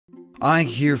I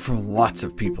hear from lots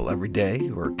of people every day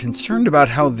who are concerned about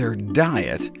how their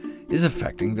diet is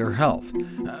affecting their health.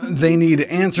 They need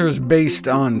answers based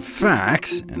on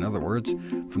facts, in other words,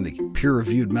 from the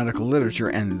peer-reviewed medical literature,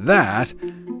 and that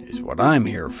is what I'm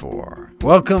here for.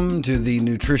 Welcome to the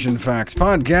Nutrition Facts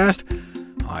podcast.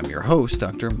 I'm your host,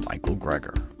 Dr. Michael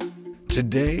Greger.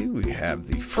 Today, we have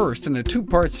the first in a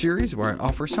two-part series where I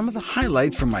offer some of the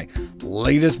highlights from my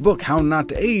latest book, How Not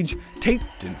to Age,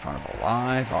 taped in front of a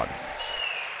live audience.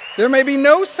 There may be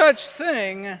no such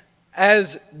thing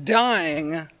as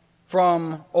dying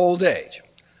from old age.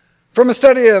 From a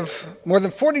study of more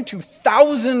than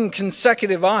 42,000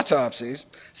 consecutive autopsies,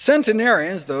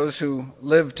 centenarians, those who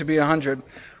lived to be 100,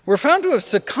 were found to have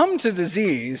succumbed to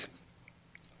disease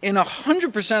in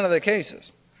 100% of the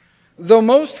cases. Though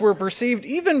most were perceived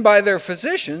even by their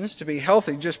physicians to be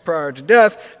healthy just prior to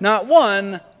death, not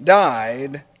one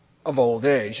died of old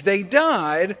age. They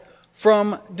died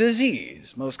from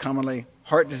disease, most commonly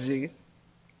heart disease.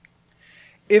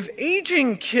 If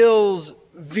aging kills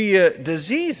via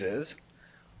diseases,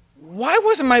 why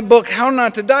wasn't my book, How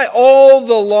Not to Die, all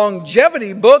the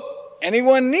longevity book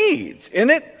anyone needs? In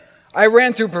it, I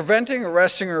ran through preventing,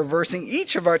 arresting, or reversing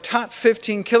each of our top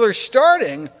 15 killers,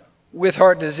 starting with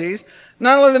heart disease,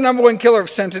 not only the number one killer of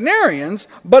centenarians,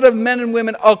 but of men and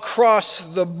women across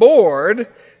the board,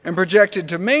 and projected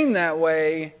to remain that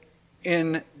way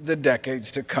in the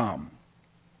decades to come.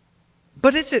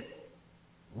 But is it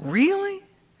really?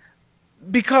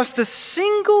 Because the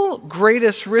single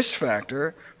greatest risk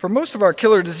factor for most of our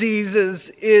killer diseases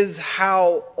is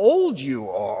how old you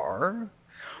are.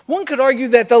 One could argue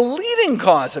that the leading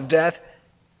cause of death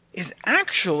is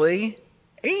actually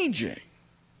aging.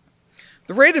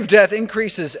 The rate of death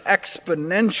increases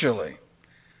exponentially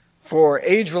for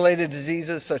age-related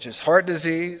diseases such as heart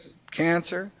disease,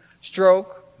 cancer,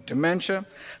 stroke, dementia.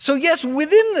 So yes,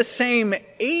 within the same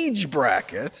age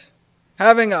bracket,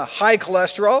 having a high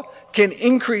cholesterol can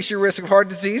increase your risk of heart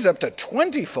disease up to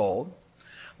 20-fold,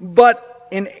 but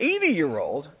an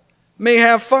 80-year-old may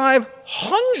have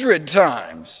 500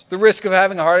 times the risk of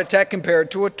having a heart attack compared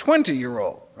to a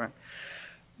 20-year-old.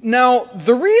 Now,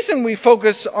 the reason we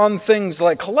focus on things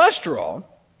like cholesterol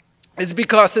is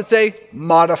because it's a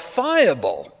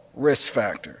modifiable risk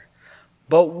factor.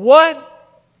 But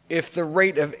what if the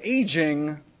rate of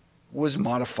aging was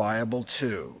modifiable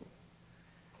too?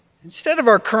 Instead of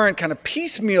our current kind of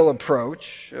piecemeal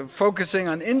approach of focusing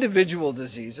on individual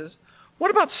diseases,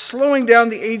 what about slowing down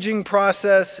the aging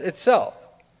process itself?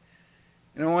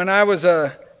 You know, when I was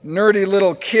a nerdy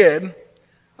little kid,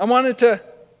 I wanted to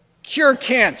cure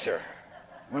cancer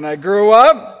when I grew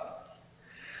up.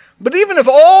 But even if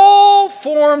all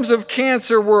forms of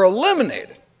cancer were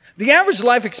eliminated, the average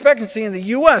life expectancy in the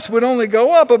U.S. would only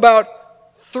go up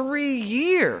about 3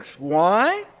 years.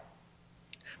 Why?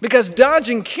 Because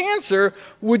dodging cancer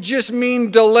would just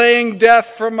mean delaying death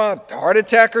from a heart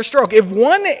attack or stroke. If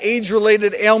one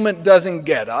age-related ailment doesn't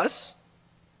get us,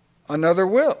 another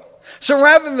will. So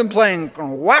rather than playing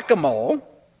whack-a-mole,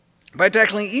 by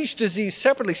tackling each disease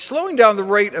separately, slowing down the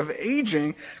rate of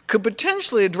aging could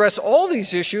potentially address all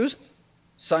these issues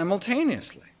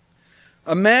simultaneously.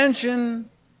 Imagine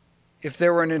if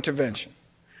there were an intervention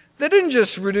that didn't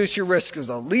just reduce your risk of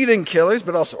the leading killers,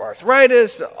 but also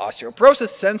arthritis, osteoporosis,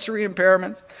 sensory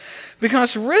impairments,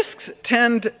 because risks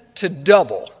tend to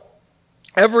double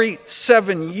every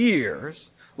 7 years.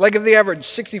 Like if the average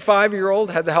 65-year-old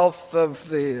had the health of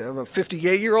a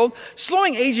 58-year-old,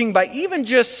 slowing aging by even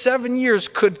just 7 years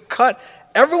could cut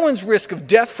everyone's risk of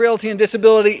death, frailty, and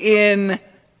disability in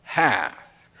half.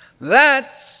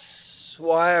 That's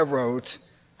why I wrote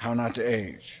How Not to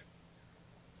Age.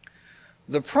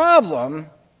 The problem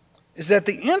is that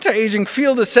the anti-aging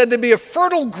field is said to be a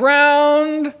fertile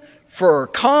ground for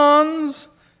cons,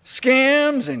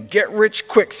 scams, and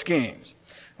get-rich-quick schemes.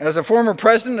 As a former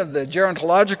president of the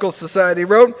Gerontological Society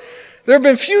wrote, there have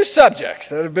been few subjects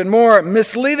that have been more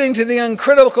misleading to the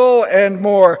uncritical and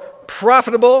more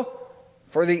profitable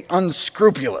for the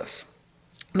unscrupulous.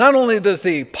 Not only does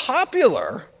the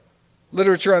popular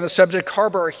literature on the subject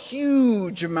harbor a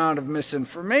huge amount of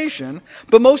misinformation,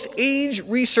 but most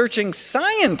age-researching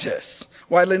scientists,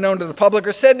 widely known to the public,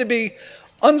 are said to be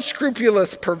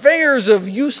unscrupulous purveyors of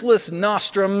useless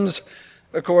nostrums,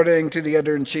 according to the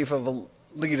editor-in-chief of a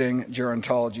leading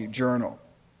gerontology journal.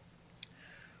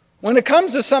 When it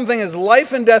comes to something as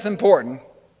life and death important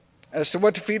as to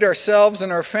what to feed ourselves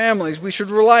and our families, we should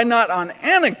rely not on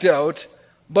anecdote,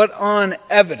 but on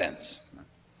evidence.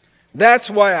 That's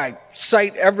why I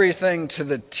cite everything to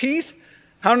the teeth.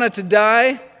 How Not to Die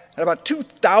at about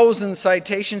 2,000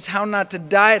 citations, How Not to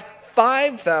Die at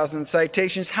 5,000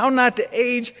 citations, How Not to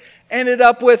Age ended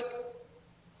up with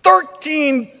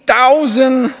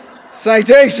 13,000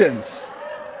 citations.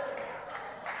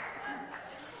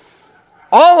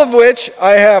 All of which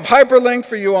I have hyperlinked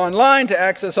for you online to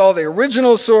access all the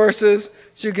original sources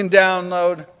so you can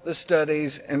download the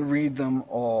studies and read them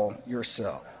all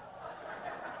yourself.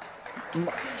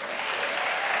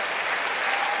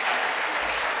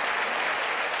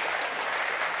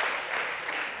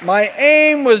 My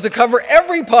aim was to cover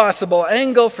every possible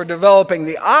angle for developing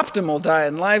the optimal diet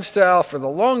and lifestyle for the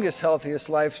longest, healthiest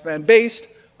lifespan based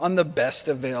on the best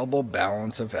available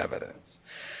balance of evidence.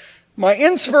 My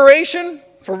inspiration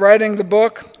for writing the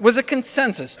book was a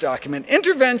consensus document,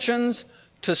 Interventions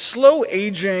to Slow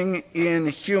Aging in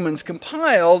Humans,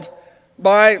 compiled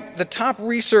by the top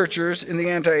researchers in the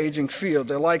anti-aging field,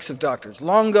 the likes of Drs.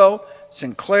 Longo,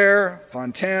 Sinclair,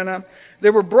 Fontana. They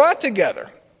were brought together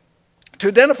to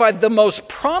identify the most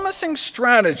promising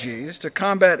strategies to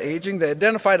combat aging. They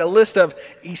identified a list of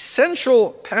essential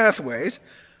pathways,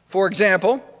 for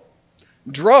example,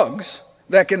 drugs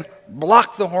that can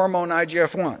block the hormone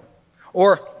IGF-1,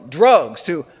 or drugs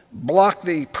to block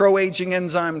the pro-aging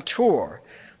enzyme TOR.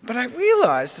 But I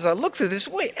realized as I looked through this,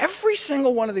 wait, every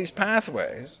single one of these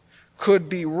pathways could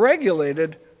be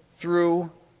regulated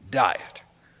through diet.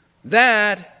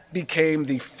 That became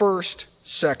the first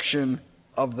section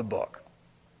of the book.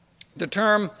 The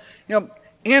term,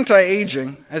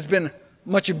 anti-aging has been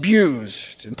much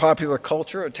abused in popular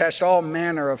culture, attached to all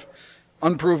manner of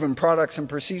unproven products and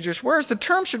procedures, whereas the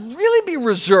term should really be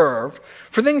reserved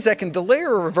for things that can delay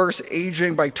or reverse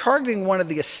aging by targeting one of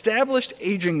the established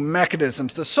aging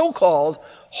mechanisms, the so-called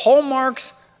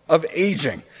hallmarks of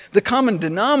aging, the common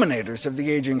denominators of the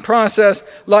aging process,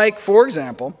 like, for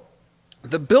example,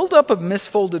 the buildup of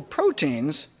misfolded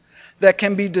proteins that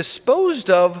can be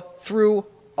disposed of through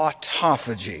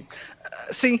autophagy.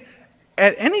 See,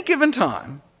 at any given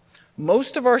time,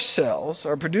 most of our cells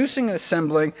are producing and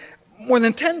assembling more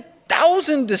than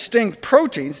 10,000 distinct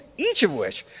proteins, each of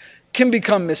which can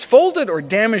become misfolded or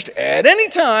damaged at any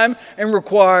time and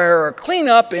require a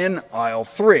cleanup in aisle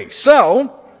 3.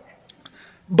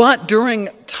 But during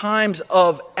times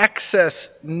of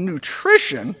excess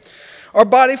nutrition, our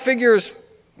body figures,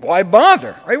 why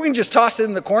bother, right? We can just toss it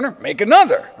in the corner, make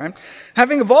another, right?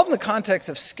 Having evolved in the context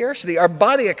of scarcity, our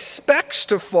body expects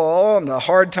to fall into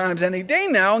hard times any day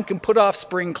now and can put off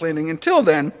spring cleaning until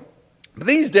then. But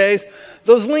these days,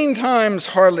 those lean times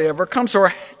hardly ever come, so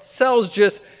our cells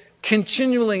just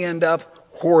continually end up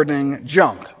hoarding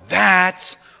junk.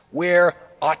 That's where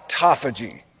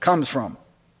autophagy comes from.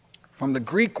 From the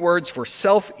Greek words for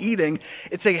self-eating,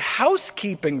 it's a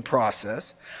housekeeping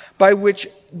process by which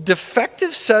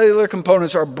defective cellular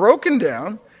components are broken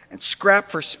down and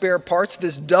scrapped for spare parts.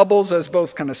 This doubles as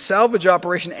both kind of salvage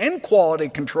operation and quality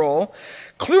control,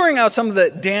 clearing out some of the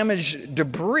damaged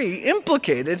debris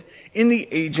implicated in the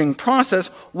aging process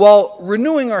while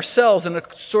renewing our cells in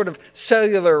a sort of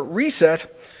cellular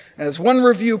reset. As one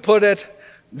review put it,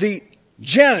 the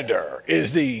janitor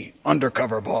is the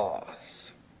undercover boss.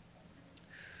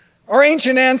 Our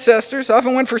ancient ancestors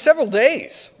often went for several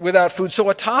days without food, so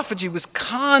autophagy was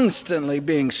constantly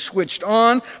being switched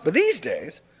on. But these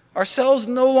days, our cells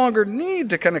no longer need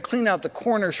to kind of clean out the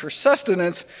corners for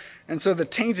sustenance, and so the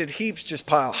tainted heaps just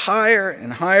pile higher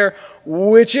and higher,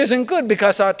 which isn't good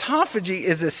because autophagy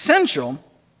is essential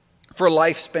for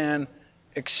lifespan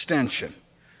extension.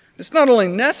 It's not only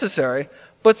necessary,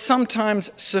 but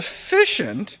sometimes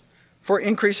sufficient for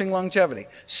increasing longevity.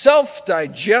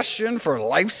 Self-digestion for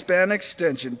lifespan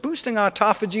extension. Boosting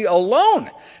autophagy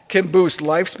alone can boost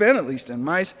lifespan, at least in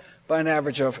mice, by an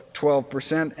average of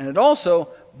 12%, and it also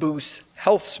boosts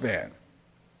health span.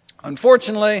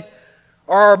 Unfortunately,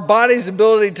 our body's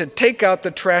ability to take out the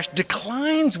trash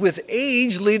declines with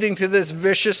age, leading to this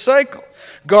vicious cycle.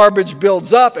 Garbage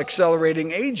builds up,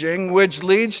 accelerating aging, which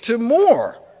leads to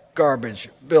more garbage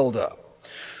buildup.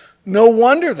 No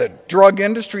wonder the drug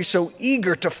industry is so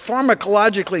eager to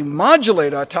pharmacologically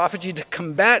modulate autophagy to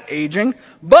combat aging,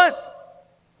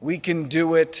 but we can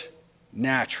do it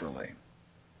naturally.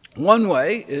 One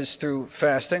way is through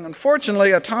fasting.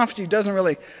 Unfortunately, autophagy doesn't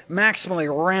really maximally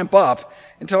ramp up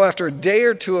until after a day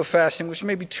or two of fasting, which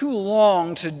may be too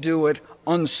long to do it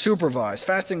unsupervised.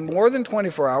 Fasting more than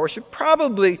 24 hours should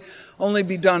probably only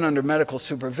be done under medical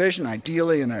supervision,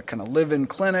 ideally in a kind of live-in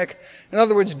clinic. In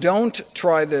other words, don't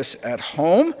try this at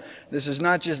home. This is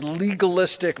not just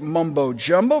legalistic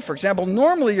mumbo-jumbo. For example,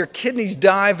 normally your kidneys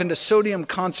dive into sodium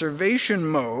conservation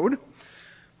mode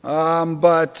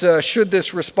But should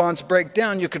this response break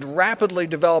down, you could rapidly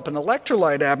develop an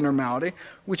electrolyte abnormality,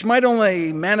 which might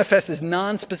only manifest as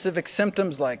nonspecific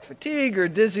symptoms like fatigue or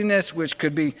dizziness, which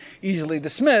could be easily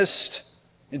dismissed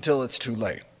until it's too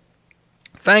late.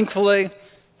 Thankfully,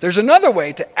 there's another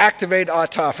way to activate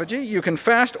autophagy. You can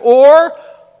fast or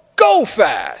go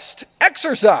fast.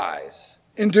 Exercise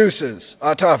induces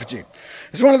autophagy.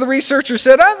 As one of the researchers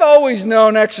said, "I've always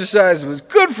known exercise was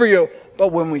good for you, but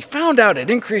when we found out it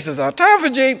increases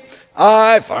autophagy,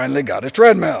 I finally got a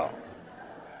treadmill."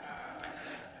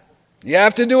 You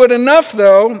have to do it enough,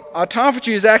 though.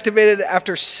 Autophagy is activated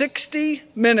after 60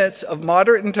 minutes of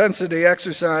moderate intensity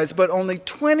exercise, but only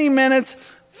 20 minutes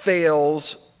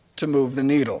fails to move the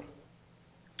needle.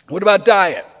 What about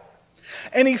diet?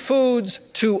 Any foods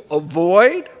to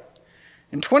avoid?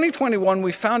 In 2021,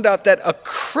 we found out that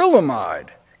acrylamide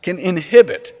can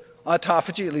inhibit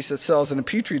autophagy, at least it sells in a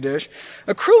petri dish.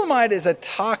 Acrylamide is a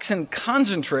toxin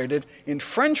concentrated in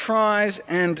French fries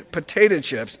and potato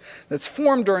chips that's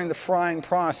formed during the frying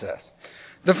process.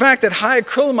 The fact that high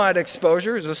acrylamide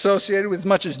exposure is associated with as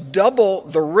much as double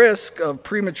the risk of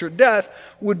premature death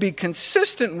would be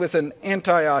consistent with an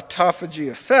anti-autophagy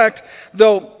effect,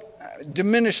 though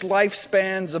diminished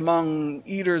lifespans among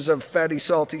eaters of fatty,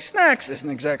 salty snacks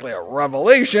isn't exactly a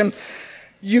revelation.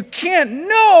 You can't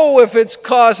know if it's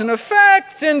cause and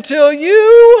effect until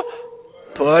you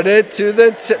put it to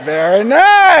the very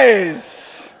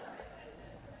nice.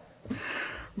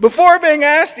 Before being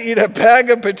asked to eat a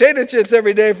bag of potato chips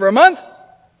every day for a month,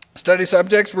 study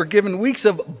subjects were given weeks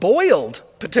of boiled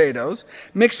potatoes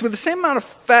mixed with the same amount of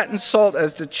fat and salt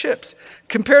as the chips.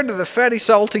 Compared to the fatty,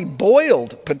 salty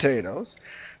boiled potatoes,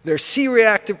 their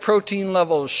C-reactive protein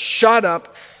levels shot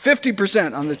up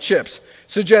 50% on the chips,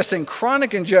 suggesting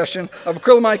chronic ingestion of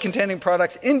acrylamide-containing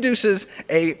products induces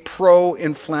a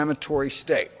pro-inflammatory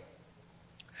state.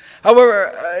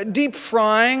 However, deep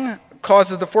frying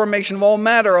causes the formation of all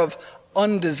manner of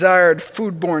undesired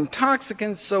foodborne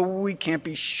toxicants, so we can't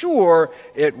be sure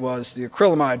it was the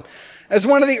acrylamide. As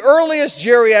one of the earliest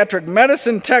geriatric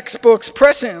medicine textbooks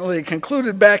presciently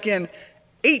concluded back in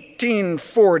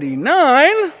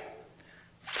 1849,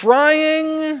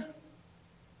 frying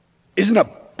is an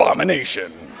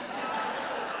abomination.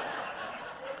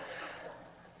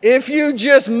 If you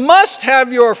just must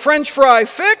have your French fry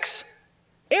fix,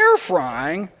 air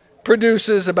frying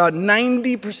produces about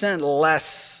 90%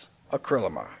 less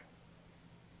acrylamide.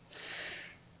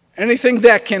 Anything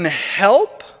that can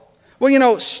help? Well, you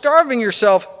know, starving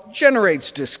yourself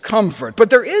generates discomfort, but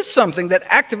there is something that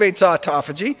activates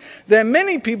autophagy that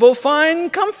many people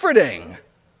find comforting: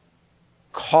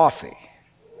 coffee.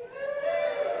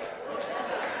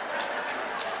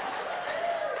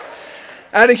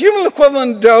 At a human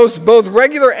equivalent dose, both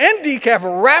regular and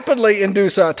decaf rapidly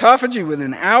induce autophagy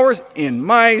within hours in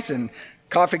mice, and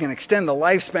coffee can extend the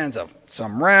lifespans of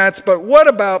some rats. But what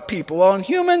about people? Well, in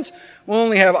humans, we'll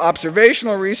only have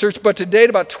observational research, but to date,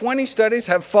 about 20 studies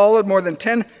have followed more than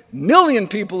 10 million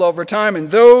people over time,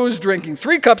 and those drinking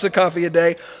 3 cups of coffee a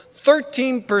day,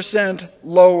 13%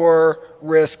 lower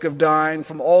risk of dying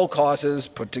from all causes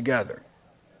put together.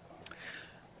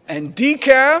 And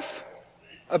decaf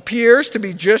appears to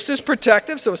be just as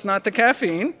protective, so it's not the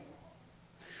caffeine.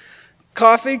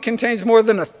 Coffee contains more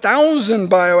than 1,000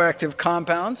 bioactive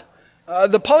compounds.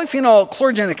 The polyphenol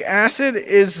chlorogenic acid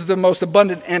is the most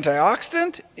abundant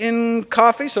antioxidant in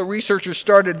coffee, so researchers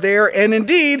started there, and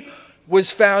indeed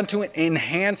was found to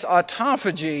enhance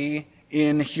autophagy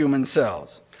in human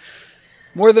cells.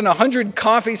 More than 100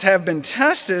 coffees have been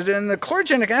tested, and the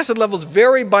chlorogenic acid levels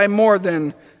vary by more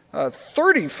than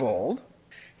 30-fold.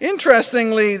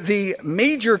 Interestingly, the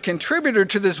major contributor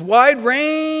to this wide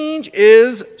range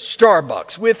is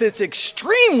Starbucks, with its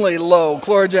extremely low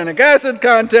chlorogenic acid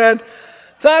content,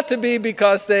 thought to be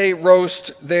because they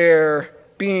roast their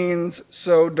beans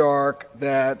so dark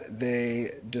that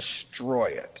they destroy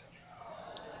it.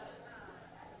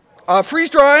 Freeze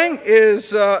drying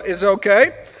is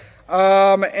okay,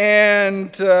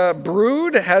 and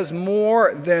brewed has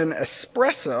more than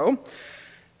espresso.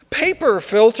 Paper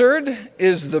filtered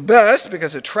is the best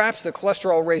because it traps the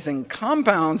cholesterol-raising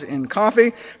compounds in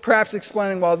coffee, perhaps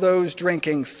explaining why those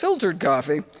drinking filtered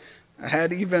coffee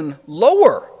had even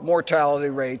lower mortality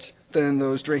rates than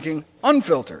those drinking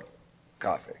unfiltered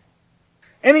coffee.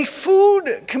 Any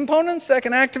food components that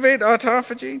can activate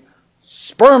autophagy?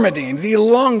 Spermidine, the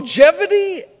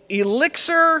longevity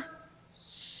elixir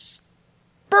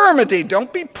spermidine.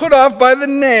 Don't be put off by the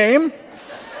name.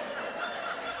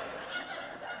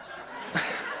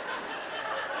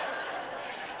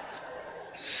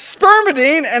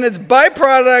 Spermidine and its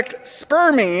byproduct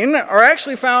spermine are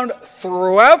actually found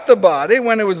throughout the body.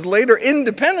 When it was later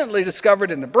independently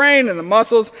discovered in the brain and the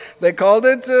muscles, they called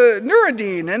it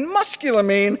neurodine and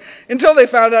musculamine until they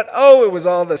found out, oh, it was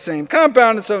all the same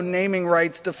compound, and so naming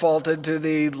rights defaulted to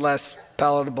the less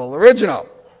palatable original.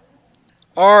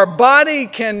 Our body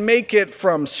can make it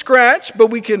from scratch, but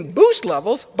we can boost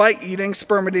levels by eating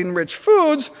spermidine-rich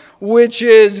foods, which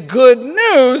is good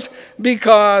news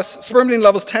because spermidine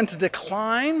levels tend to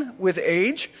decline with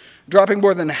age, dropping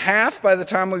more than half by the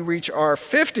time we reach our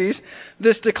 50s.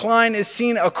 This decline is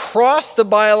seen across the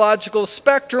biological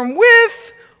spectrum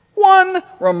with one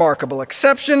remarkable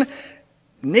exception: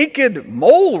 naked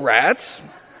mole rats,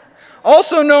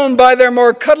 also known by their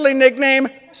more cuddly nickname,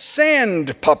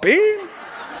 sand puppy,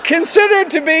 considered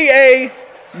to be a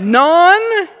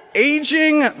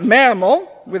non-aging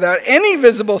mammal without any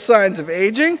visible signs of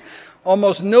aging,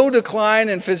 almost no decline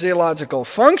in physiological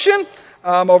function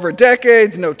over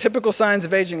decades, no typical signs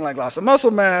of aging like loss of muscle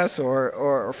mass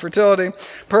or fertility,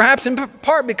 perhaps in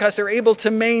part because they're able to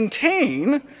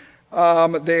maintain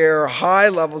their high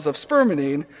levels of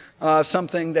spermidine,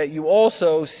 something that you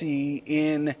also see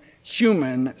in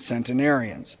human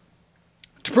centenarians.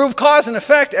 To prove cause and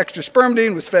effect, extra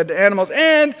spermidine was fed to animals,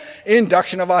 and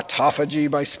induction of autophagy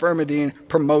by spermidine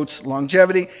promotes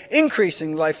longevity,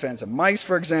 increasing lifespans of mice,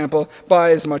 for example,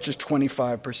 by as much as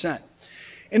 25%.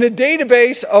 In a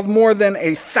database of more than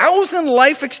 1,000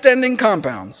 life-extending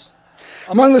compounds,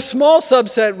 among the small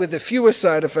subset with the fewest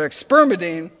side effects,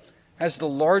 spermidine has the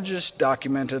largest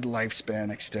documented lifespan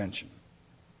extension.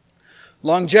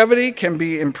 Longevity can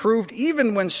be improved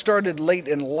even when started late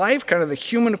in life, kind of the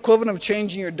human equivalent of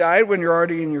changing your diet when you're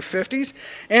already in your 50s.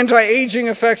 Anti-aging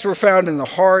effects were found in the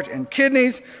heart and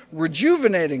kidneys,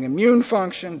 rejuvenating immune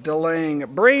function, delaying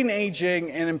brain aging,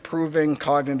 and improving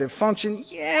cognitive function.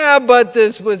 Yeah, but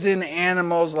this was in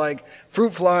animals like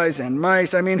fruit flies and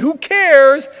mice. I mean, who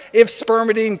cares if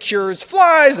spermidine cures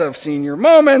flies? I've seen your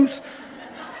moments.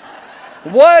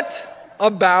 What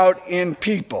about in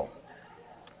people?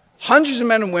 Hundreds of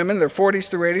men and women, their 40s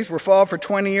through 80s, were followed for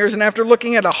 20 years, and after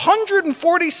looking at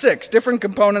 146 different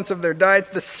components of their diets,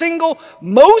 the single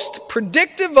most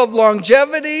predictive of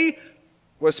longevity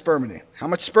was spermidine. How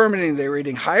much spermidine they were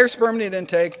eating. Higher spermidine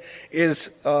intake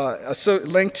is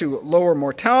linked to lower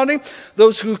mortality.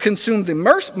 Those who consumed the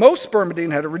most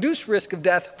spermidine had a reduced risk of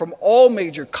death from all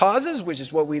major causes, which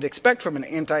is what we'd expect from an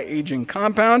anti-aging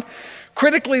compound.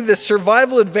 Critically, the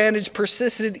survival advantage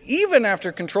persisted even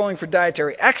after controlling for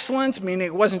dietary excellence, meaning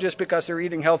it wasn't just because they were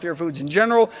eating healthier foods in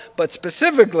general, but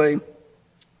specifically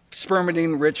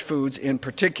spermidine-rich foods in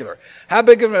particular. How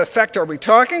big of an effect are we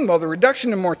talking? Well, the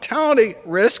reduction in mortality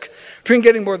risk between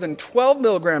getting more than 12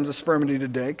 milligrams of spermidine a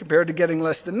day compared to getting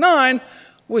less than 9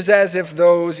 was as if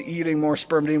those eating more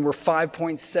spermidine were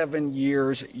 5.7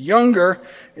 years younger.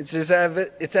 It's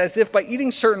as if by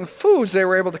eating certain foods, they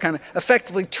were able to kind of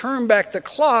effectively turn back the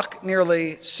clock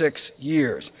nearly 6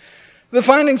 years. The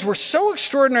findings were so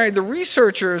extraordinary, the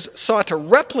researchers sought to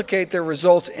replicate their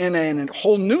results in a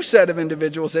whole new set of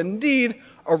individuals and indeed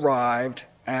arrived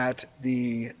at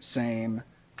the same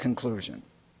conclusion.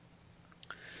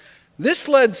 This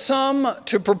led some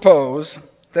to propose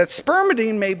that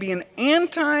spermidine may be an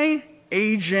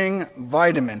anti-aging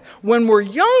vitamin. When we're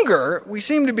younger, we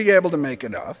seem to be able to make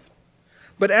enough,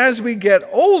 but as we get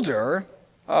older,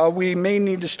 we may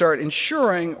need to start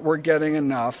ensuring we're getting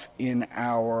enough in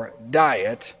our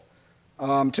diet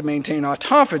to maintain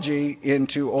autophagy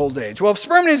into old age. Well, if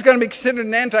spermidine is going to be considered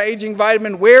an anti-aging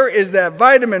vitamin, where is that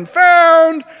vitamin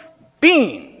found?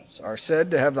 Beans are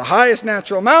said to have the highest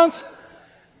natural amounts,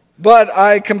 but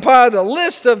I compiled a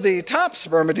list of the top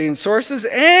spermidine sources,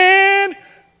 and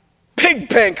pig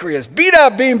pancreas, beat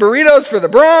up bean burritos for the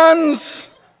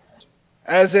bronze.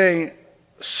 As a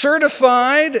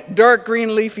certified dark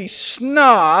green leafy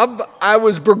snob, I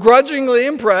was begrudgingly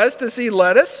impressed to see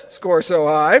lettuce score so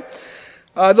high.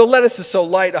 The lettuce is so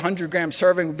light, 100-gram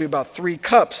serving would be about 3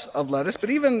 cups of lettuce,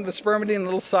 but even the spermidine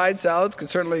little side salads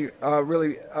could certainly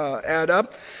really add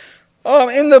up.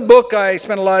 In the book, I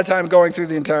spent a lot of time going through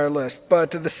the entire list,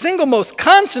 but the single most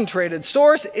concentrated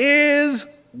source is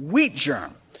wheat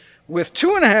germ, with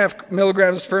 2.5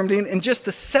 milligrams of spermidine in just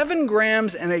the 7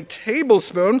 grams in a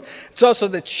tablespoon. It's also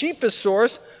the cheapest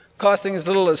source, costing as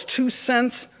little as 2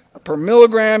 cents per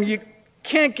milligram. You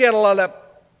can't get a lot of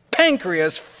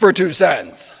pancreas for 2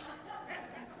 cents.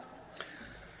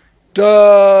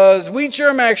 Does wheat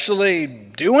germ actually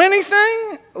do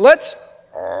anything? Let's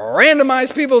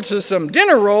randomize people to some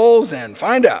dinner rolls and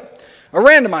find out. A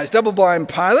randomized double-blind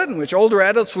pilot in which older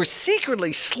adults were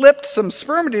secretly slipped some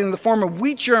spermidine in the form of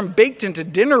wheat germ baked into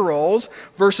dinner rolls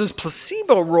versus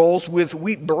placebo rolls with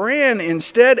wheat bran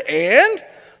instead, and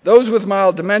those with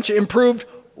mild dementia improved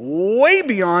way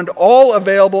beyond all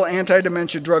available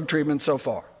anti-dementia drug treatments so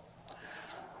far.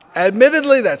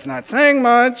 Admittedly, that's not saying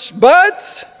much,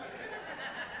 but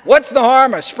what's the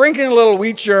harm of sprinkling a little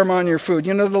wheat germ on your food?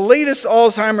 You know, the latest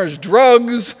Alzheimer's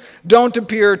drugs don't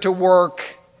appear to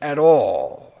work at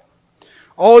all.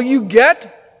 All you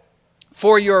get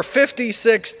for your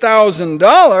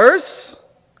 $56,000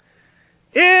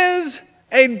 is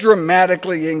a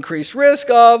dramatically increased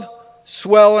risk of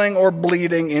swelling or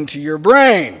bleeding into your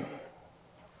brain.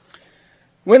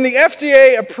 When the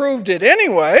FDA approved it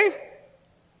anyway,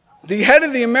 the head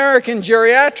of the American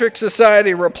Geriatric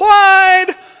Society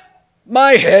replied,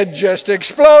 "My head just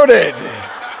exploded."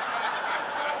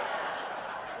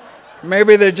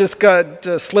 Maybe they just got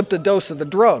slipped a dose of the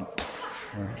drug.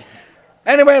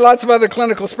 Anyway, lots of other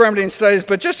clinical spermidine studies,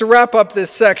 but just to wrap up this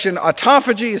section,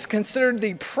 autophagy is considered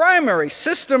the primary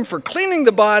system for cleaning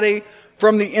the body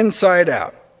from the inside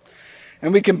out.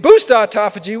 And we can boost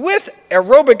autophagy with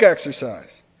aerobic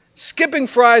exercise, skipping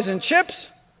fries and chips,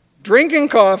 drinking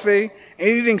coffee, and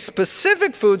eating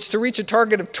specific foods to reach a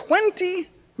target of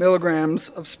 20 milligrams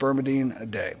of spermidine a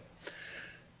day.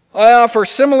 I offer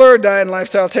similar diet and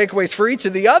lifestyle takeaways for each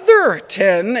of the other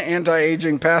 10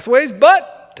 anti-aging pathways,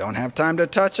 but don't have time to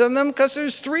touch on them because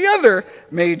there's 3 other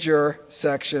major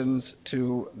sections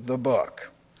to the book.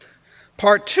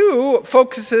 Part 2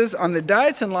 focuses on the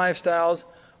diets and lifestyles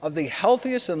of the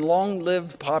healthiest and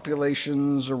long-lived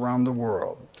populations around the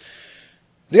world.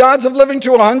 The odds of living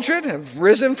to 100 have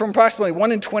risen from approximately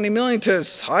 1 in 20 million to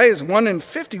as high as 1 in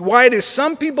 50. Why do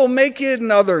some people make it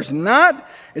and others not?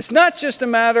 It's not just a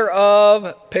matter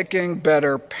of picking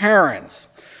better parents.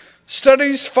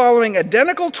 Studies following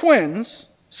identical twins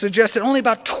suggest that only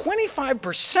about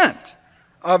 25%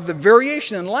 of the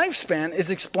variation in lifespan is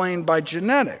explained by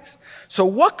genetics. So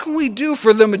what can we do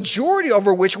for the majority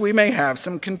over which we may have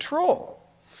some control?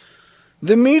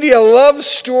 The media loves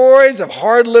stories of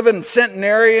hard-living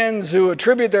centenarians who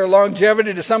attribute their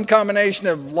longevity to some combination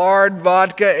of lard,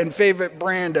 vodka, and favorite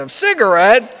brand of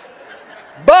cigarette.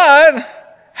 But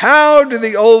how do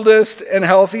the oldest and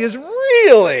healthiest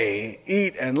really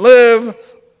eat and live?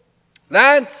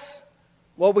 That's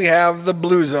what we have the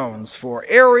blue zones for,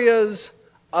 areas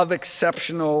of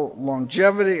exceptional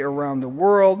longevity around the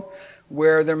world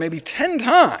where there may be 10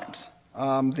 times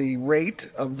the rate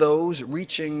of those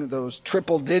reaching those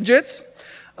triple digits,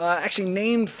 actually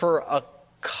named for a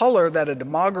color that a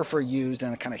demographer used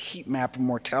in a kind of heat map of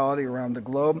mortality around the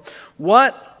globe.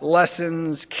 What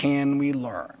lessons can we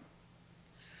learn?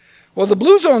 Well, the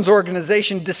Blue Zones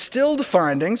organization distilled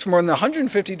findings from more than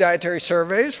 150 dietary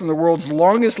surveys from the world's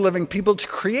longest living people to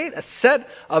create a set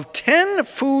of 10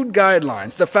 food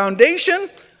guidelines. The foundation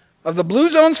of the Blue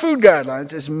Zones food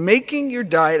guidelines is making your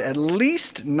diet at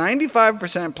least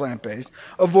 95% plant-based,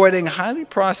 avoiding highly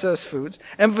processed foods,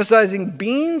 emphasizing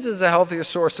beans as the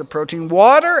healthiest source of protein,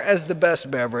 water as the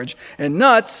best beverage, and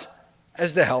nuts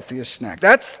as the healthiest snack.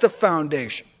 That's the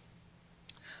foundation.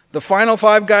 The final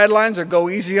 5 guidelines are go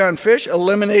easy on fish,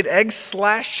 eliminate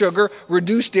eggs/sugar,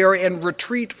 reduce dairy, and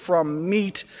retreat from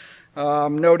meat,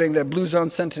 noting that Blue Zone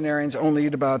centenarians only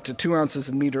eat about 2 ounces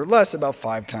of meat or less about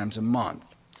 5 times a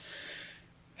month.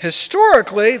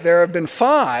 Historically, there have been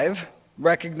 5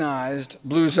 recognized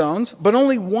Blue Zones, but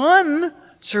only 1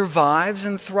 survives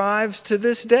and thrives to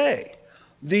this day.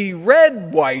 The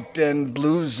red, white, and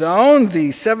blue zone,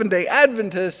 the Seventh-day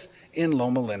Adventists in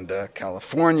Loma Linda,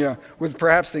 California, with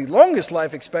perhaps the longest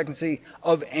life expectancy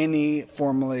of any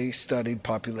formally studied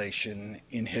population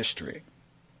in history.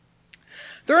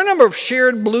 There are a number of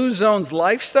shared Blue Zones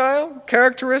lifestyle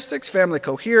characteristics: family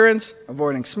coherence,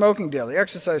 avoiding smoking, daily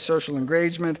exercise, social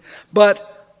engagement,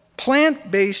 but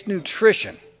plant-based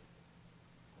nutrition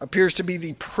appears to be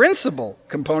the principal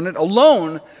component,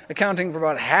 alone accounting for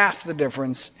about half the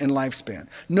difference in lifespan.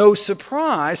 No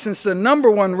surprise, since the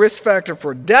 #1 risk factor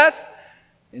for death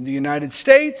in the United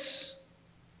States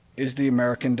is the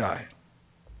American diet.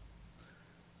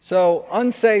 So,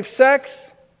 unsafe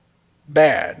sex,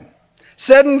 bad.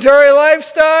 Sedentary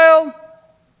lifestyle,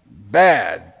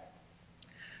 bad.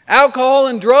 Alcohol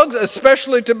and drugs,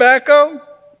 especially tobacco,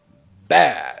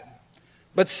 bad.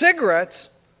 But cigarettes,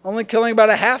 only killing about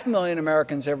 500,000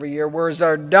 Americans every year, whereas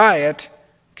our diet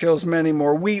kills many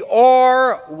more. We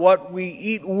are what we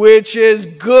eat, which is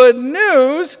good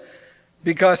news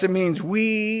because it means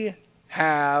we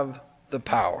have the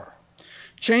power.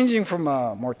 Changing from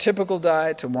a more typical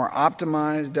diet to a more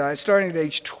optimized diet, starting at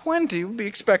age 20, would be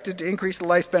expected to increase the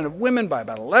lifespan of women by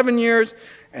about 11 years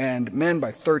and men by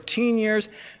 13 years.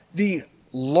 The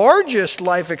largest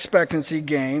life expectancy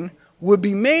gain would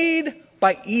be made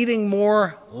by eating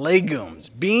more legumes,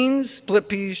 beans, split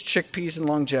peas, chickpeas, and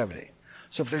longevity.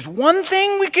 So if there's one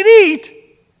thing we could eat,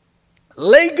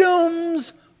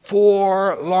 legumes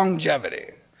for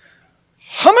longevity.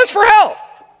 Hummus for health.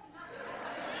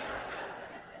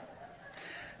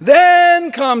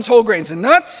 Then comes whole grains and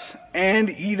nuts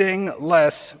and eating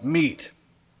less meat.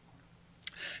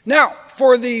 Now,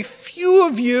 for the few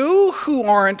of you who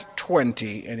aren't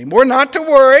 20 anymore, not to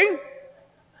worry.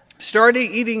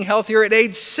 Starting eating healthier at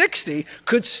age 60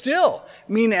 could still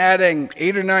mean adding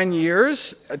 8 or 9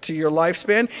 years to your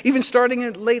lifespan. Even starting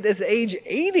as late as age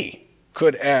 80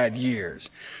 could add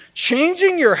years.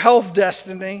 Changing your health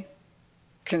destiny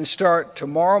can start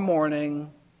tomorrow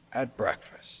morning at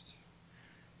breakfast.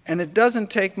 And it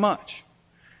doesn't take much.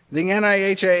 The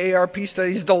NIH-AARP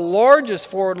study is the largest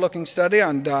forward-looking study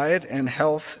on diet and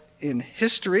health in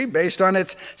history, based on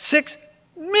its 6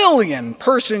 million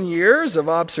person years of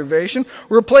observation,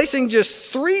 replacing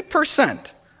just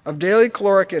 3% of daily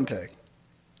caloric intake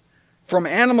from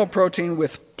animal protein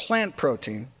with plant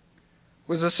protein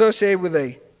was associated with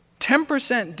a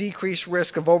 10% decreased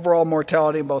risk of overall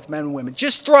mortality in both men and women.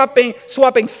 Just swapping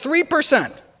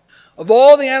 3%. Of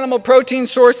all the animal protein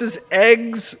sources,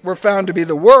 eggs were found to be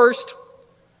the worst.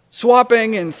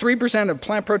 Swapping in 3% of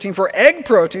plant protein for egg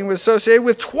protein was associated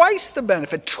with twice the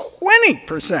benefit,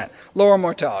 20% lower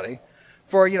mortality,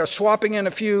 for swapping in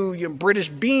a few British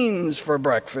beans for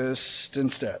breakfast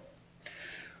instead.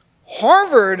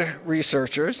 Harvard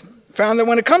researchers found that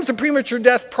when it comes to premature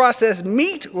death, processed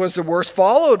meat was the worst,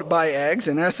 followed by eggs.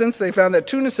 In essence, they found that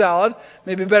tuna salad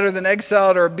may be better than egg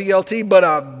salad or BLT, but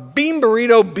a bean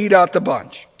burrito beat out the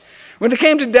bunch. When it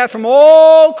came to death from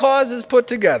all causes put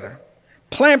together,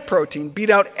 plant protein beat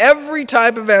out every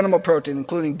type of animal protein,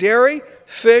 including dairy,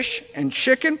 fish, and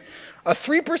chicken. A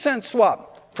 3%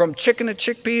 swap from chicken to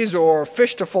chickpeas or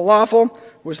fish to falafel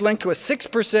was linked to a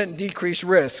 6% decreased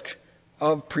risk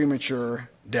of premature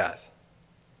death.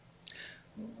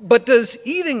 But does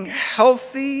eating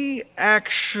healthy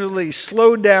actually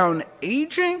slow down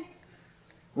aging?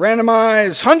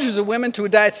 Randomize hundreds of women to a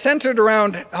diet centered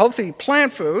around healthy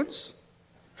plant foods,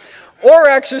 or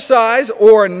exercise,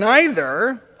 or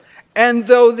neither, and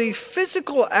though the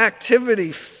physical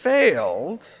activity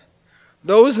failed,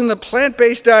 those in the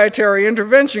plant-based dietary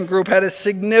intervention group had a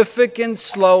significant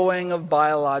slowing of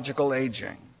biological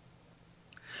aging.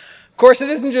 Of course, it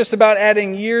isn't just about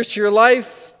adding years to your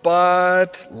life,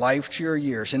 but life to your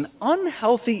years. An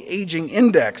unhealthy aging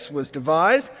index was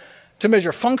devised to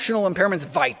measure functional impairments,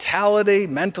 vitality,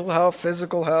 mental health,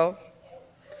 physical health.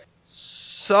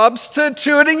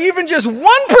 Substituting even just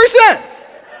 1%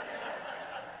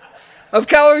 of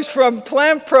calories from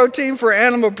plant protein for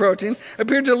animal protein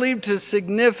appeared to lead to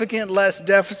significant less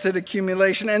deficit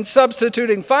accumulation, and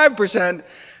substituting 5%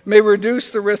 may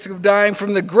reduce the risk of dying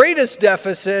from the greatest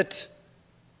deficit,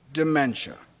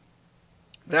 dementia.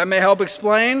 That may help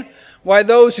explain why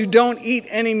those who don't eat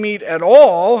any meat at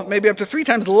all may be up to 3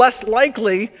 times less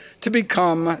likely to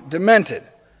become demented.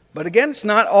 But again, it's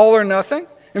not all or nothing.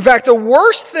 In fact, the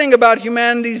worst thing about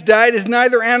humanity's diet is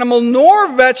neither animal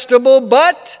nor vegetable,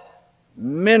 but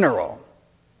mineral,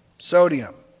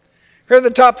 sodium. Here are the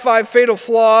top 5 fatal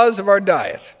flaws of our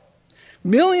diet.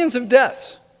 Millions of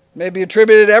deaths may be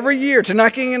attributed every year to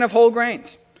not eating enough whole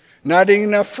grains, not eating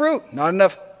enough fruit, not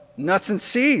enough nuts and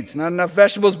seeds, not enough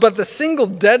vegetables. But the single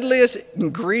deadliest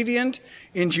ingredient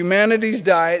in humanity's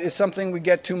diet is something we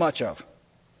get too much of,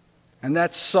 and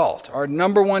that's salt, our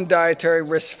 #1 dietary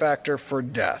risk factor for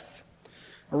death.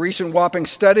 A recent whopping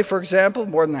study, for example,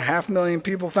 more than 500,000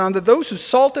 people found that those who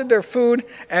salted their food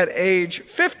at age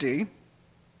 50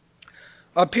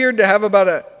 appeared to have about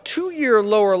a 2-year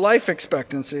lower life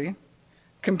expectancy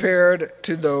compared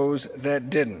to those that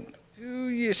didn't.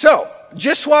 So,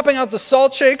 just swapping out the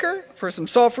salt shaker for some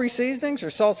salt-free seasonings or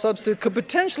salt substitute could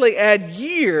potentially add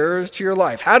years to your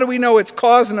life. How do we know its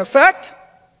cause and effect?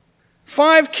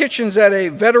 5 kitchens at a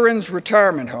veterans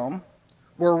retirement home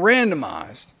were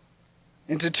randomized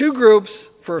into 2 groups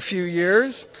for a few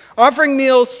years, offering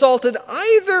meals salted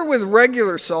either with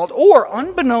regular salt or,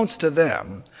 unbeknownst to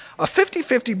them, a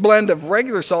 50-50 blend of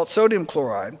regular salt, sodium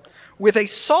chloride, with a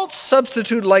salt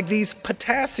substitute like these,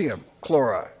 potassium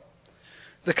chloride.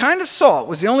 The kind of salt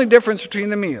was the only difference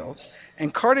between the meals,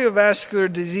 and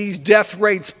cardiovascular disease death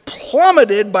rates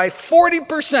plummeted by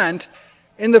 40%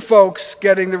 in the folks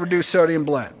getting the reduced sodium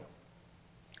blend.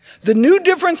 The new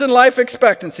difference in life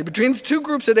expectancy between the two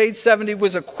groups at age 70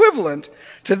 was equivalent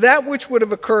to that which would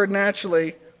have occurred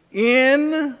naturally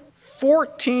in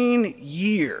 14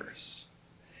 years.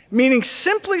 Meaning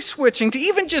simply switching to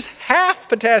even just half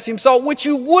potassium salt, which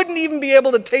you wouldn't even be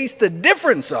able to taste the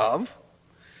difference of,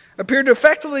 appeared to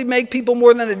effectively make people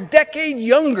more than a decade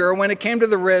younger when it came to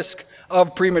the risk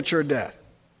of premature death.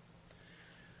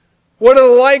 What do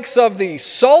the likes of the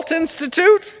Salt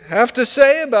Institute have to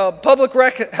say about public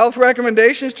health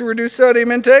recommendations to reduce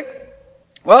sodium intake?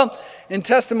 Well, in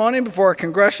testimony before a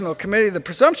congressional committee, the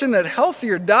presumption that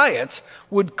healthier diets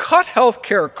would cut health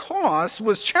care costs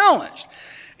was challenged.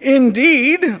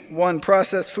 Indeed, one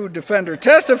processed food defender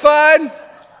testified,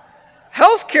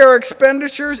 health care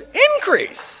expenditures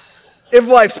increase if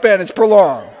lifespan is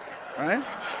prolonged, right?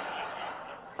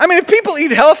 I mean, if people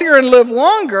eat healthier and live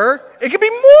longer, it could be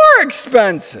more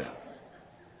expensive.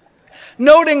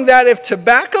 Noting that if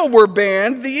tobacco were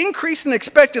banned, the increase in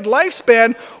expected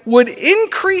lifespan would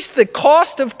increase the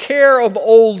cost of care of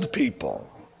old people.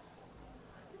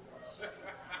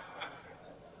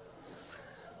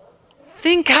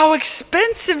 Think how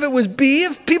expensive it would be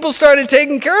if people started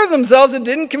taking care of themselves and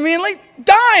didn't conveniently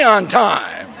die on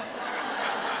time.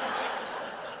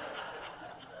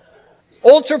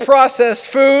 Ultra-processed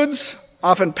foods,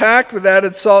 often packed with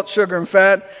added salt, sugar, and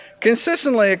fat,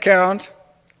 consistently account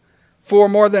for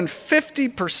more than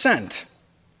 50%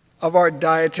 of our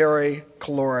dietary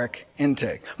caloric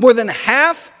intake. More than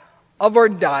half of our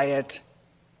diet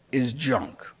is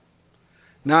junk.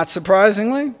 Not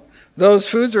surprisingly, those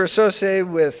foods are associated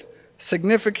with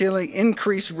significantly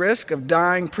increased risk of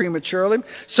dying prematurely.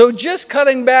 So just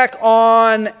cutting back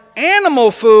on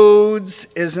animal foods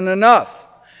isn't enough.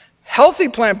 Healthy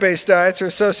plant-based diets are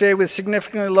associated with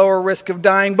significantly lower risk of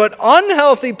dying, but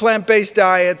unhealthy plant-based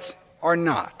diets are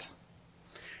not.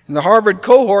 In the Harvard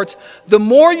cohorts, the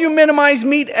more you minimize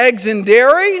meat, eggs, and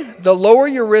dairy, the lower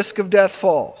your risk of death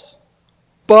falls.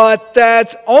 But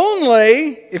that's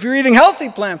only if you're eating healthy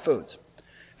plant foods.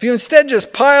 If you instead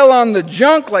just pile on the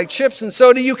junk like chips and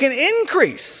soda, you can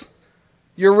increase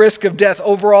your risk of death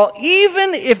overall,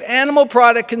 even if animal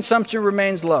product consumption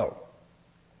remains low.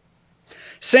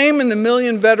 Same in the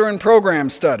Million Veteran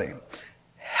Program study.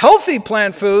 Healthy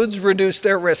plant foods reduce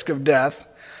their risk of death,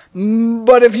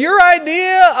 but if your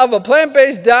idea of a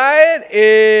plant-based diet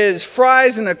is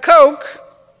fries and a Coke,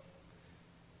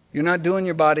 you're not doing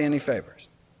your body any favors.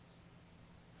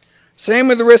 Same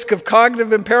with the risk of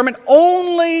cognitive impairment.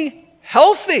 Only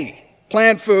healthy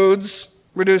plant foods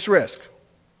reduce risk.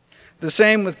 The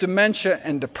same with dementia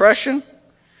and depression.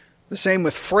 The same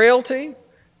with frailty.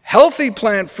 Healthy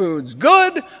plant foods,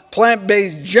 good.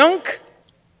 Plant-based junk,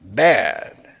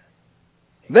 bad.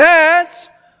 That's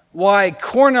why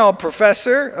Cornell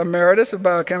professor emeritus of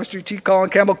biochemistry T.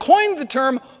 Colin Campbell coined the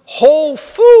term whole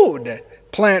food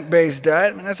plant-based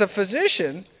diet. And as a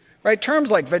physician, right,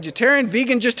 terms like vegetarian,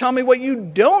 vegan just tell me what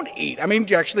you don't eat. I mean,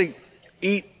 do you actually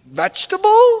eat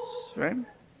vegetables, right?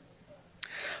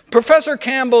 Professor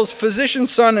Campbell's physician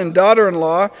son and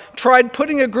daughter-in-law tried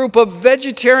putting a group of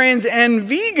vegetarians and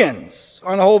vegans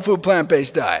on a whole food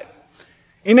plant-based diet.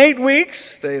 In 8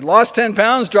 weeks, they lost 10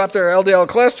 pounds, dropped their LDL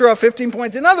cholesterol 15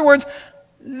 points. In other words,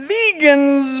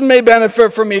 vegans may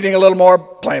benefit from eating a little more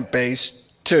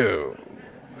plant-based too.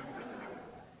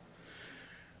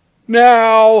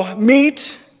 Now,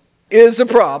 meat is a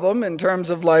problem in terms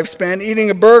of lifespan. Eating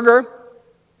a burger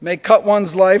may cut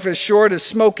one's life as short as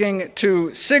smoking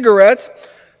 2 cigarettes.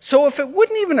 So if it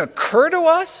wouldn't even occur to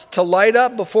us to light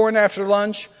up before and after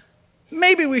lunch,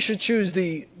 maybe we should choose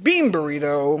the bean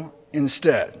burrito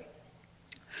instead.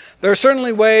 There are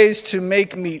certainly ways to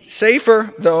make meat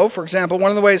safer, though. For example,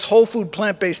 one of the ways whole food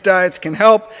plant-based diets can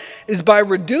help is by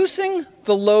reducing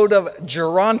the load of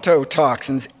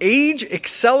gerontotoxins,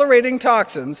 age-accelerating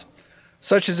toxins,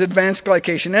 such as advanced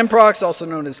glycation end products, also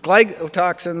known as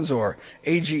glycotoxins or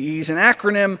AGEs, an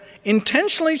acronym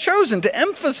intentionally chosen to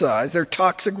emphasize their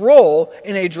toxic role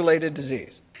in age-related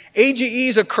disease.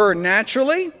 AGEs occur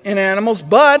naturally in animals,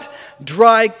 but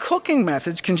dry cooking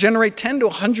methods can generate 10 to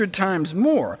 100 times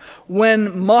more.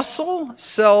 When muscle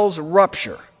cells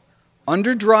rupture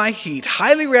under dry heat,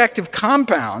 highly reactive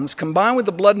compounds combine with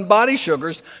the blood and body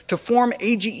sugars to form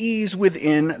AGEs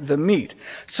within the meat.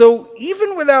 So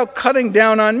even without cutting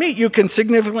down on meat, you can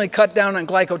significantly cut down on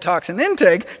glycotoxin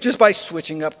intake just by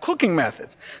switching up cooking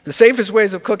methods. The safest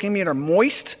ways of cooking meat are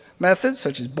moist methods,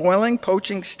 such as boiling,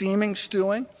 poaching, steaming,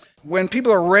 stewing. When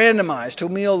people are randomized to a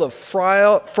meal of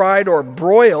fried or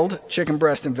broiled chicken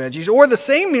breast and veggies, or the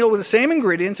same meal with the same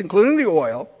ingredients, including the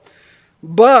oil,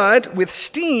 but with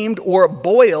steamed or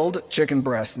boiled chicken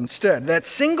breast instead, that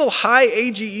single high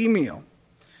AGE meal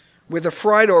with a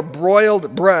fried or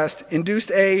broiled breast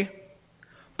induced a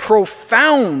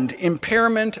profound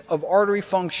impairment of artery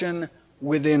function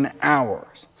within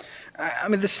hours. I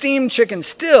mean, the steamed chicken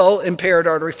still impaired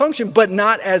artery function, but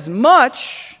not as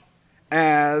much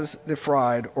as the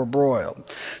fried or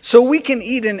broiled. So we can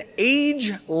eat an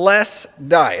ageless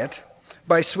diet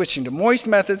by switching to moist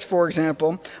methods, for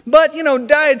example. But,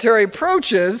 dietary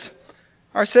approaches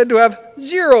are said to have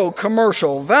zero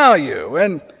commercial value.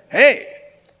 And, hey,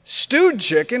 stewed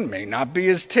chicken may not be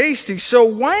as tasty, so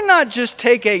why not just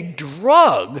take a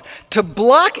drug to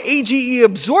block AGE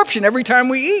absorption every time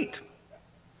we eat?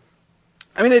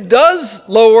 I mean, it does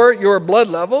lower your blood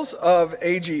levels of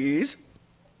AGEs,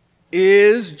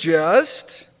 is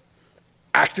just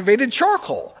activated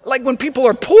charcoal, like when people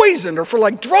are poisoned or for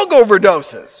drug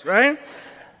overdoses, right?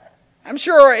 I'm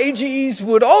sure our AGEs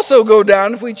would also go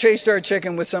down if we chased our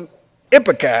chicken with some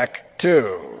ipecac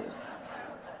too.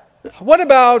 What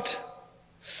about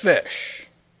fish?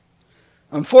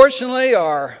 Unfortunately,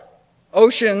 our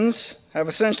oceans have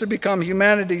essentially become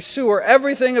humanity's sewer.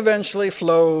 Everything eventually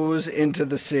flows into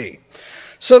the sea.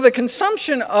 So the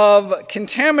consumption of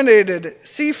contaminated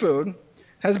seafood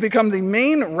has become the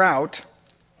main route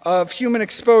of human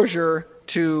exposure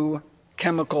to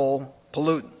chemical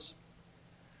pollutants.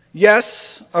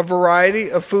 Yes, a variety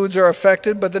of foods are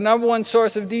affected, but the number one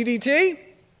source of DDT?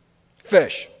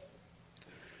 Fish.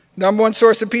 Number one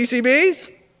source of PCBs?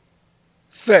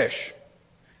 Fish.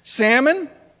 Salmon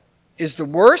is the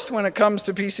worst when it comes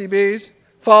to PCBs,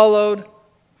 followed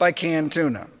by canned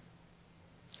tuna.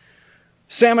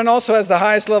 Salmon also has the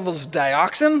highest levels of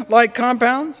dioxin-like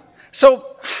compounds.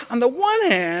 So, on the one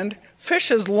hand, fish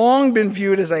has long been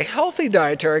viewed as a healthy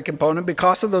dietary component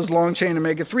because of those long-chain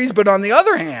omega-3s, but on the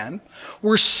other hand,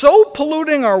 we're so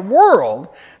polluting our world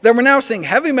that we're now seeing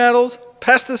heavy metals,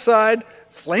 pesticide,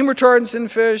 flame retardants in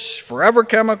fish, forever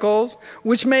chemicals,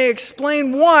 which may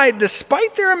explain why,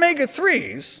 despite their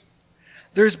omega-3s,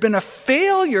 there's been a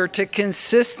failure to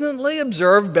consistently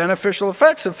observe beneficial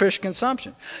effects of fish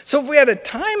consumption. So if we had a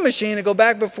time machine to go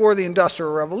back before the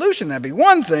Industrial Revolution, that'd be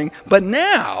one thing, but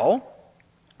now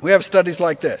we have studies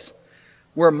like this,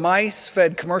 where mice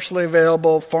fed commercially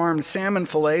available farmed salmon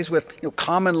fillets with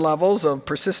common levels of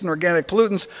persistent organic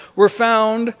pollutants were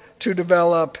found to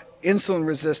develop insulin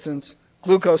resistance,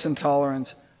 glucose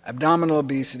intolerance, abdominal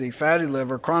obesity, fatty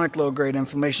liver, chronic low-grade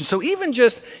inflammation. So even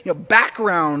just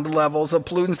background levels of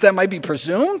pollutants that might be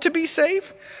presumed to be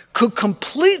safe could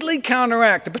completely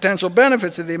counteract the potential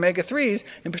benefits of the omega-3s,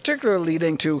 in particular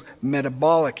leading to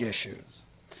metabolic issues.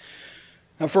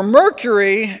 Now for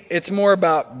mercury, it's more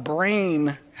about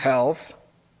brain health.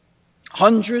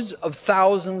 Hundreds of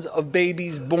thousands of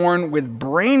babies born with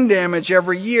brain damage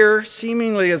every year,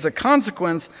 seemingly as a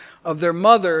consequence of their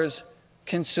mothers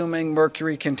consuming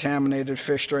mercury-contaminated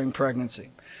fish during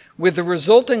pregnancy, with the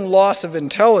resulting loss of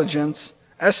intelligence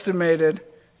estimated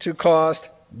to cost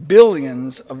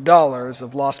billions of dollars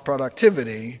of lost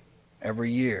productivity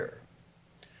every year.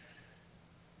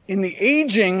 In the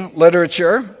aging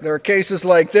literature, there are cases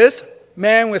like this: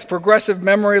 man with progressive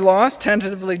memory loss,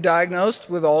 tentatively diagnosed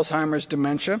with Alzheimer's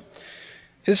dementia.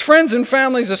 His friends and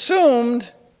families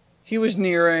assumed he was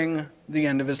nearing the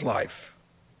end of his life.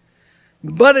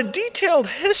 But a detailed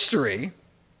history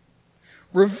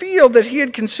revealed that he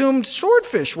had consumed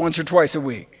swordfish once or twice a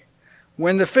week.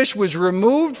 When the fish was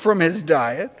removed from his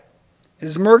diet,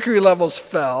 his mercury levels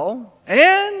fell,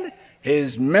 and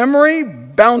his memory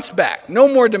bounced back. No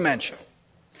more dementia.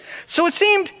 So it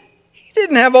seemed he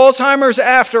didn't have Alzheimer's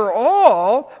after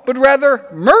all, but rather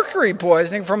mercury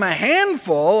poisoning from a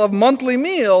handful of monthly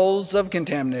meals of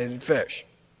contaminated fish.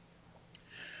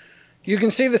 You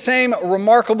can see the same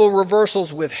remarkable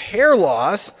reversals with hair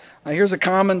loss. Now, here's a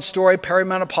common story.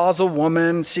 Perimenopausal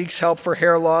woman seeks help for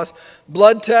hair loss.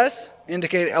 Blood tests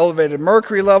indicate elevated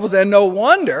mercury levels, and no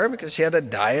wonder, because she had a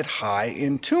diet high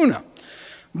in tuna.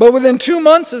 But within 2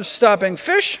 months of stopping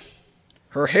fish,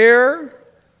 her hair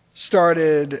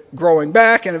started growing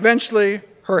back, and eventually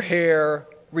her hair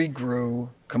regrew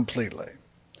completely.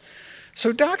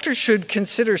 So doctors should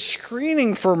consider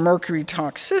screening for mercury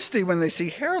toxicity when they see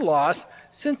hair loss,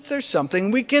 since there's something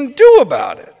we can do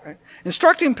about it. Right?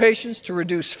 Instructing patients to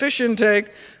reduce fish intake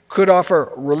could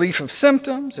offer relief of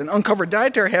symptoms and uncover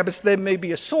dietary habits that may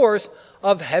be a source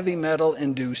of heavy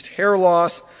metal-induced hair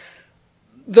loss,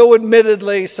 though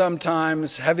admittedly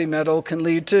sometimes heavy metal can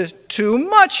lead to too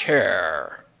much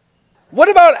hair. What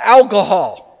about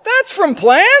alcohol? That's from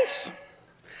plants?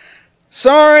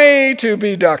 Sorry to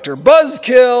be Dr.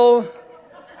 Buzzkill,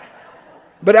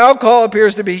 but alcohol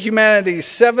appears to be humanity's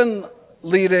 7th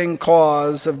leading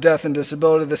cause of death and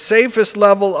disability. The safest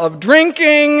level of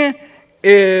drinking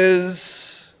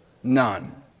is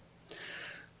none.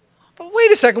 But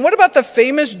wait a second, what about the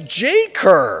famous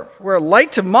J-curve, where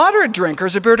light to moderate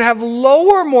drinkers appear to have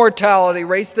lower mortality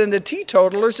rates than the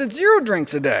teetotalers at 0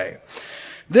 drinks a day?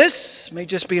 This may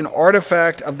just be an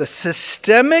artifact of the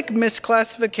systemic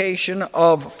misclassification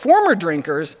of former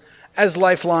drinkers as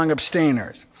lifelong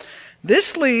abstainers.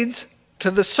 This leads to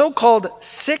the so-called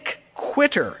sick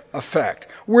quitter effect,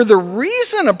 where the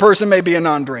reason a person may be a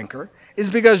non-drinker is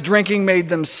because drinking made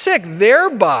them sick,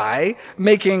 thereby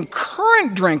making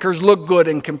current drinkers look good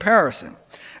in comparison.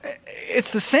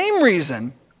 It's the same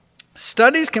reason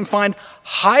studies can find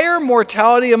higher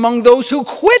mortality among those who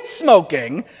quit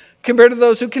smoking compared to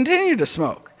those who continue to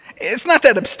smoke. It's not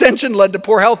that abstention led to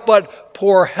poor health, but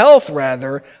poor health,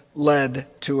 rather, led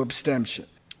to abstention.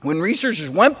 When researchers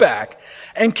went back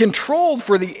and controlled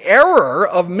for the error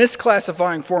of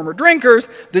misclassifying former drinkers,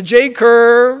 the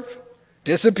J-curve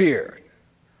disappeared.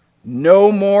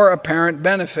 No more apparent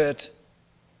benefit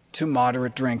to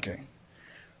moderate drinking.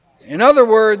 In other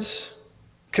words,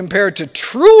 compared to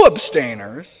true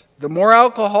abstainers, the more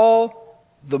alcohol,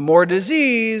 the more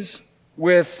disease,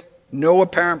 with no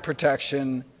apparent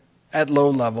protection at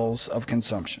low levels of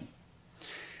consumption.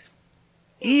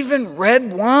 Even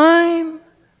red wine?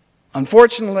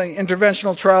 Unfortunately,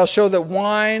 interventional trials show that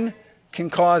wine can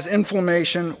cause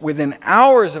inflammation within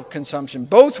hours of consumption,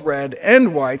 both red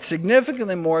and white,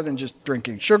 significantly more than just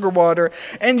drinking sugar water,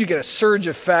 and you get a surge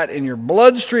of fat in your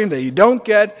bloodstream that you don't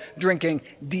get drinking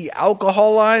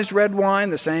de-alcoholized red wine,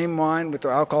 the same wine with the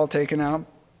alcohol taken out.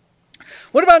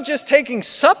 What about just taking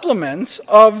supplements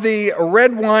of the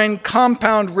red wine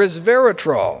compound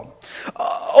resveratrol?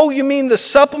 Oh, you mean the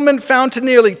supplement found to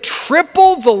nearly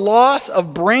triple the loss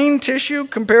of brain tissue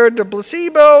compared to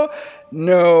placebo?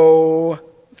 No,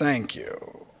 thank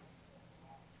you.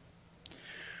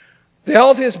 The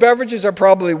healthiest beverages are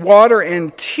probably water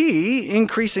and tea.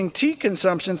 Increasing tea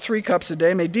consumption, 3 cups a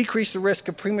day, may decrease the risk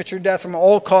of premature death from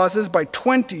all causes by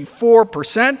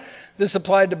 24%. This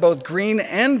applied to both green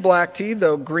and black tea,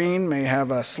 though green may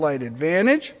have a slight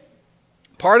advantage.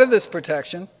 Part of this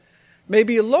protection may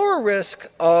be a lower risk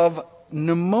of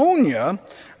pneumonia.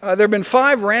 There have been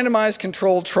 5 randomized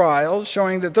controlled trials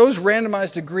showing that those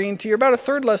randomized to green tea are about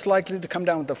 1/3 less likely to come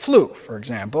down with the flu, for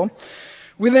example.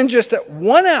 Within just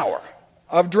 1 hour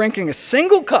of drinking a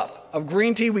single cup of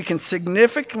green tea, we can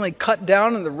significantly cut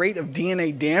down on the rate of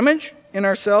DNA damage in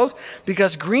our cells,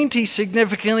 because green tea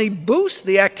significantly boosts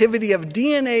the activity of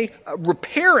DNA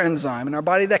repair enzyme in our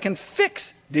body that can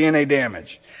fix DNA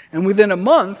damage. And within a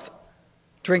month,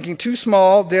 drinking 2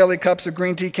 small daily cups of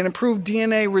green tea can improve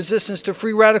DNA resistance to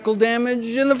free radical damage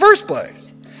in the first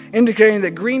place, indicating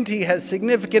that green tea has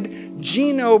significant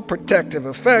genoprotective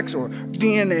effects, or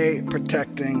DNA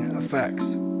protecting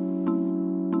effects.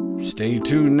 Stay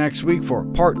tuned next week for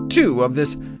part 2 of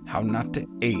this How Not to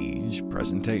Age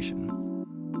presentation.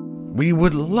 We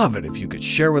would love it if you could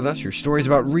share with us your stories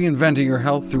about reinventing your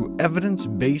health through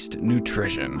evidence-based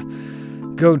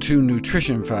nutrition. Go to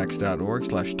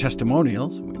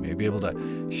NutritionFacts.org/testimonials. We may be able to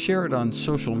share it on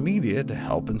social media to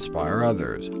help inspire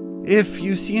others. If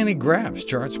you see any graphs,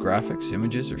 charts, graphics,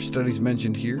 images, or studies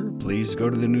mentioned here, please go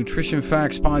to the Nutrition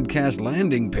Facts podcast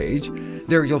landing page.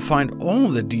 There you'll find all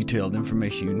the detailed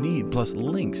information you need, plus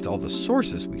links to all the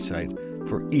sources we cite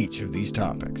for each of these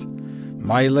topics.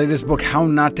 My latest book, How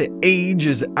Not to Age,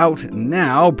 is out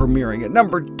now, premiering at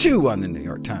number 2 on the New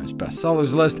York Times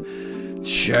bestsellers list.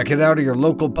 Check it out at your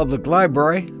local public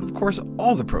library. Of course,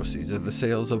 all the proceeds of the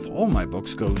sales of all my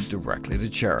books goes directly to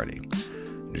charity.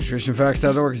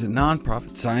 NutritionFacts.org is a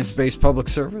nonprofit, science-based public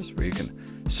service where you can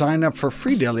sign up for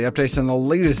free daily updates on the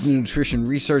latest nutrition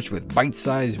research with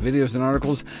bite-sized videos and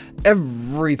articles.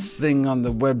 Everything on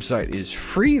the website is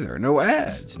free. There are no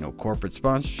ads, no corporate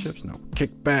sponsorships, no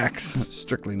kickbacks,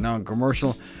 strictly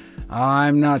non-commercial.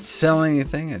 I'm not selling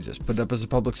anything. I just put it up as a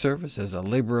public service, as a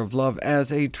labor of love, as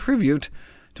a tribute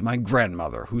to my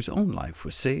grandmother, whose own life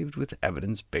was saved with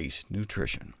evidence-based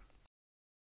nutrition.